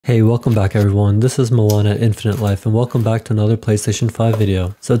Hey, welcome back everyone, this is Milan at InfinniteLife and welcome back to another PlayStation 5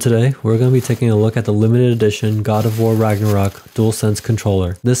 video. So today, we're going to be taking a look at the limited edition God of War Ragnarok DualSense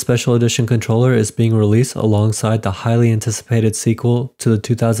controller. This special edition controller is being released alongside the highly anticipated sequel to the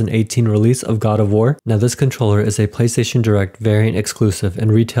 2018 release of God of War. Now this controller is a PlayStation Direct variant exclusive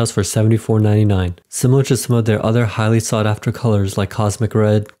and retails for $74.99. Similar to some of their other highly sought after colors like Cosmic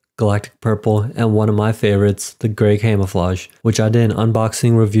Red, Galactic Purple, and one of my favorites, the Gray Camouflage, which I did an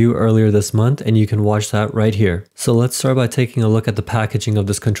unboxing review earlier this month and you can watch that right here. So let's start by taking a look at the packaging of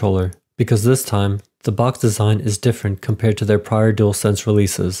this controller, because this time, the box design is different compared to their prior DualSense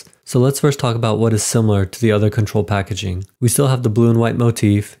releases. So let's first talk about what is similar to the other control packaging. We still have the blue and white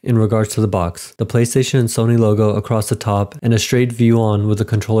motif in regards to the box, the PlayStation and Sony logo across the top, and a straight view on with the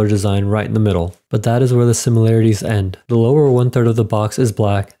controller design right in the middle. But that is where the similarities end. The lower 1/3 of the box is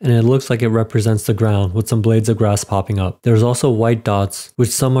black, and it looks like it represents the ground with some blades of grass popping up. There's also white dots, which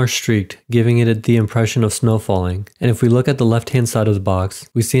some are streaked, giving it the impression of snow falling. And if we look at the left hand side of the box,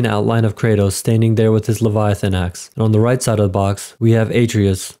 we see an outline of Kratos standing there with his Leviathan axe. And on the right side of the box, we have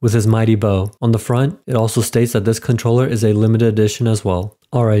Atreus with his mighty bow. On the front, it also states that this controller is a limited edition as well.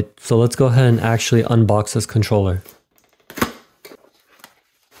 Alright, so let's go ahead and actually unbox this controller.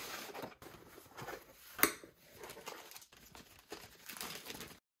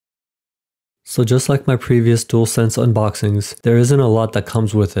 So just like my previous DualSense unboxings, there isn't a lot that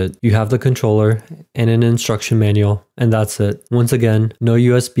comes with it. You have the controller and an instruction manual, and that's it. Once again, no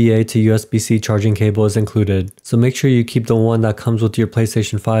USB-A to USB-C charging cable is included, so make sure you keep the one that comes with your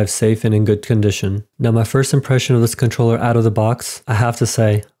PlayStation 5 safe and in good condition. Now my first impression of this controller out of the box, I have to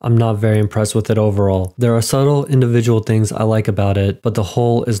say, I'm not very impressed with it overall. There are subtle individual things I like about it, but the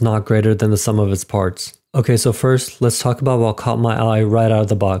whole is not greater than the sum of its parts. Okay, so first, let's talk about what caught my eye right out of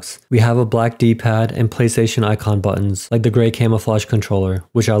the box. We have a black D-pad and PlayStation icon buttons, like the Gray Camouflage controller,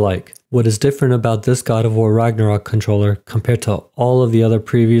 which I like. What is different about this God of War Ragnarok controller compared to all of the other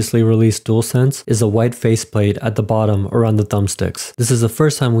previously released DualSense is a white faceplate at the bottom around the thumbsticks. This is the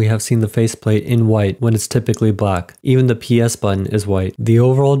first time we have seen the faceplate in white when it's typically black. Even the PS button is white. The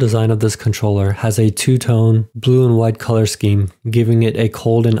overall design of this controller has a two-tone blue and white color scheme, giving it a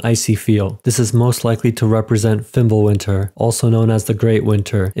cold and icy feel. This is most likely to represent Fimbulwinter, also known as the Great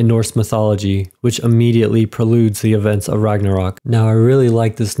Winter in Norse mythology, which immediately preludes the events of Ragnarok. Now I really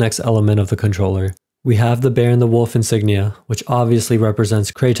like this next element of the controller. We have the bear and the wolf insignia, which obviously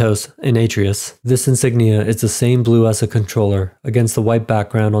represents Kratos and Atreus. This insignia is the same blue as the controller, against the white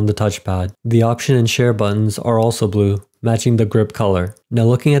background on the touchpad. The option and share buttons are also blue, matching the grip color. Now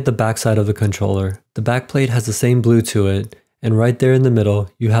looking at the back side of the controller, the back plate has the same blue to it, and right there in the middle,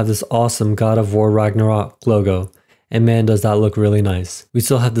 you have this awesome God of War Ragnarok logo. And man, does that look really nice. We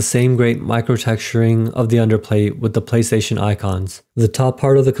still have the same great micro texturing of the underplate with the PlayStation icons. The top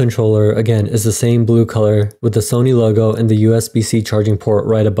part of the controller, again, is the same blue color with the Sony logo and the USB-C charging port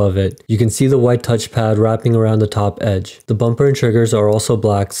right above it. You can see the white touchpad wrapping around the top edge. The bumper and triggers are also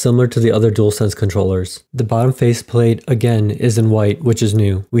black, similar to the other DualSense controllers. The bottom faceplate, again, is in white, which is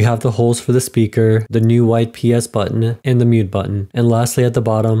new. We have the holes for the speaker, the new white PS button, and the mute button. And lastly at the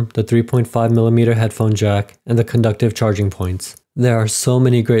bottom, the 3.5mm headphone jack and the conductive charging points. There are so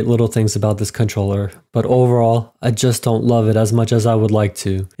many great little things about this controller, but overall, I just don't love it as much as I would like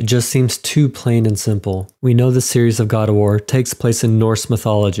to. It just seems too plain and simple. We know the series of God of War takes place in Norse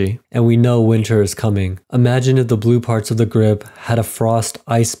mythology, and we know winter is coming. Imagine if the blue parts of the grip had a frost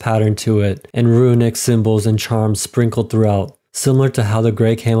ice pattern to it, and runic symbols and charms sprinkled throughout. Similar to how the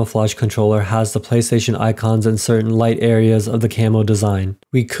Gray Camouflage controller has the PlayStation icons in certain light areas of the camo design.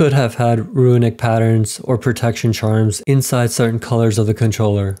 We could have had runic patterns or protection charms inside certain colors of the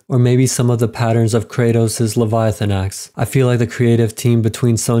controller, or maybe some of the patterns of Kratos' Leviathan axe. I feel like the creative team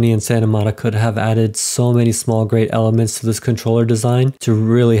between Sony and Santa Monica could have added so many small great elements to this controller design to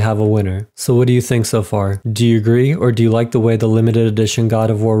really have a winner. So what do you think so far? Do you agree, or do you like the way the limited edition God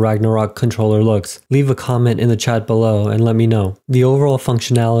of War Ragnarok controller looks? Leave a comment in the chat below and let me know. The overall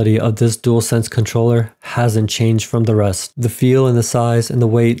functionality of this DualSense controller hasn't changed from the rest. The feel and the size and the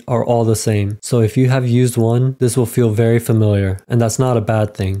weight are all the same. So if you have used one, this will feel very familiar, and that's not a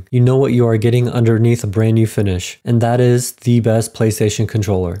bad thing. You know what you are getting underneath a brand new finish, and that is the best PlayStation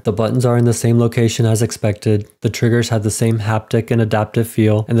controller. The buttons are in the same location as expected, the triggers have the same haptic and adaptive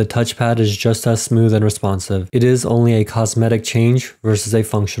feel, and the touchpad is just as smooth and responsive. It is only a cosmetic change versus a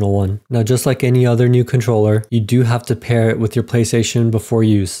functional one. Now just like any other new controller, you do have to pair it with your PlayStation before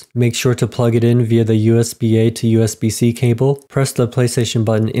use. Make sure to plug it in via the USB-A to USB-C cable, press the PlayStation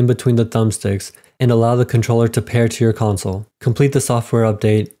button in between the thumbsticks, and allow the controller to pair to your console. Complete the software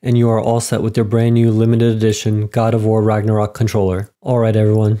update, and you are all set with your brand new limited edition God of War Ragnarok controller. Alright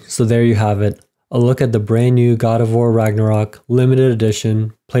everyone, so there you have it. A look at the brand new God of War Ragnarok limited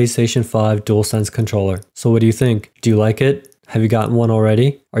edition PlayStation 5 DualSense controller. So what do you think? Do you like it? Have you gotten one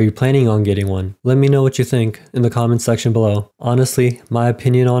already? Are you planning on getting one? Let me know what you think in the comments section below. Honestly, my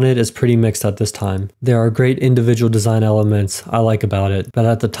opinion on it is pretty mixed at this time. There are great individual design elements I like about it, but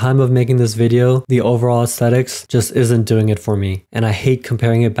at the time of making this video, the overall aesthetics just isn't doing it for me. And I hate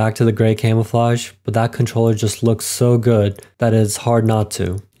comparing it back to the gray camouflage, but that controller just looks so good that it's hard not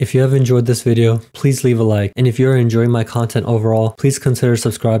to. If you have enjoyed this video, please leave a like, and if you are enjoying my content overall, please consider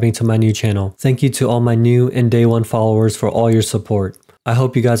subscribing to my new channel. Thank you to all my new and day one followers for all your support. I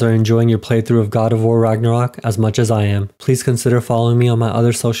hope you guys are enjoying your playthrough of God of War Ragnarok as much as I am. Please consider following me on my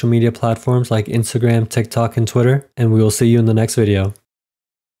other social media platforms like Instagram, TikTok, and Twitter, and we will see you in the next video.